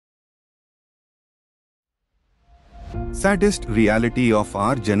Saddest reality of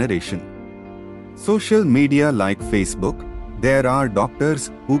our generation. Social media like Facebook, there are doctors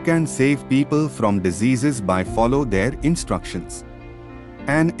who can save people from diseases by follow their instructions.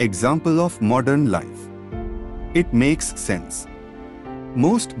 An example of modern life. It makes sense.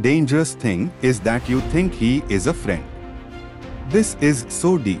 Most dangerous thing is that you think he is a friend. This is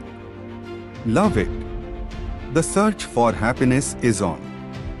so deep. Love it. The search for happiness is on.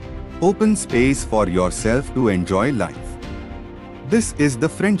 Open space for yourself to enjoy life. This is the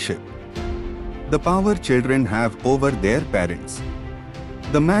friendship. The power children have over their parents.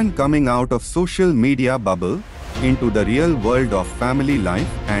 The man coming out of social media bubble into the real world of family life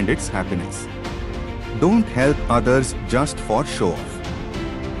and its happiness. Don't help others just for show off.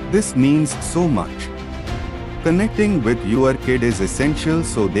 This means so much. Connecting with your kid is essential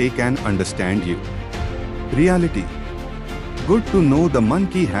so they can understand you. Reality. Good to know the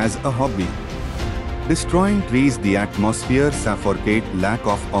monkey has a hobby. Destroying trees, the atmosphere suffocate, lack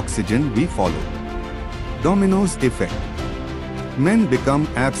of oxygen we follow. Dominoes effect. Men become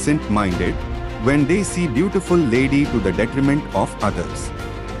absent-minded when they see beautiful lady to the detriment of others.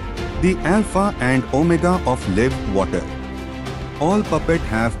 The alpha and omega of live water. All puppet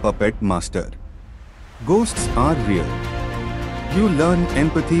have puppet master. Ghosts are real. You learn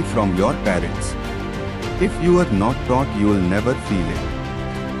empathy from your parents. If you are not taught, you will never feel it.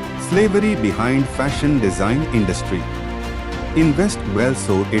 Slavery behind fashion design industry. Invest well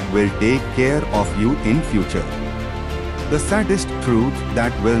so it will take care of you in future. The saddest truth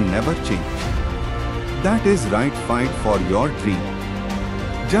that will never change. That is right, fight for your dream.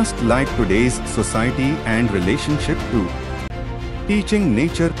 Just like today's society and relationship too. Teaching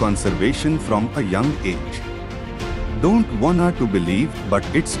nature conservation from a young age. Don't wanna to believe, but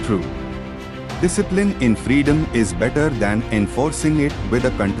it's true. Discipline in freedom is better than enforcing it with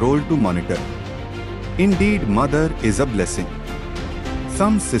a control to monitor. Indeed, mother is a blessing.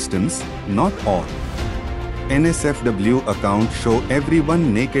 Some systems, not all. NSFW account show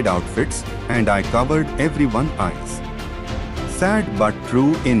everyone naked outfits and I covered everyone's eyes. Sad but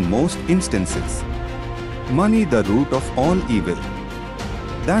true in most instances. Money the root of all evil.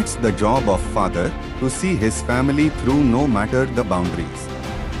 That's the job of father, to see his family through no matter the boundaries.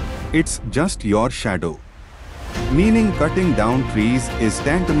 It's just your shadow. Meaning cutting down trees is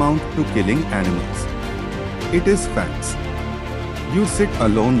tantamount to killing animals. It is facts. You sit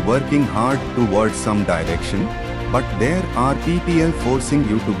alone working hard towards some direction, but there are people forcing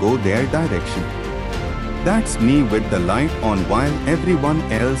you to go their direction. That's me with the light on while everyone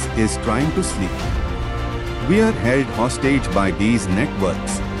else is trying to sleep. We are held hostage by these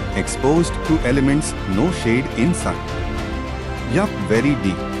networks, exposed to elements no shade inside. Yup, very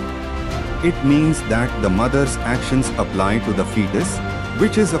deep. It means that the mother's actions apply to the fetus,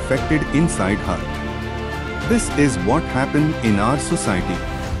 which is affected inside her. This is what happened in our society.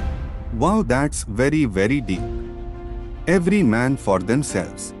 Wow, that's very, very deep. Every man for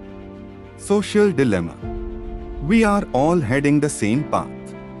themselves. Social dilemma. We are all heading the same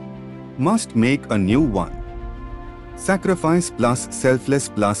path. Must make a new one. Sacrifice plus selfless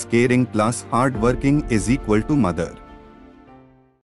plus caring plus hardworking is equal to mother.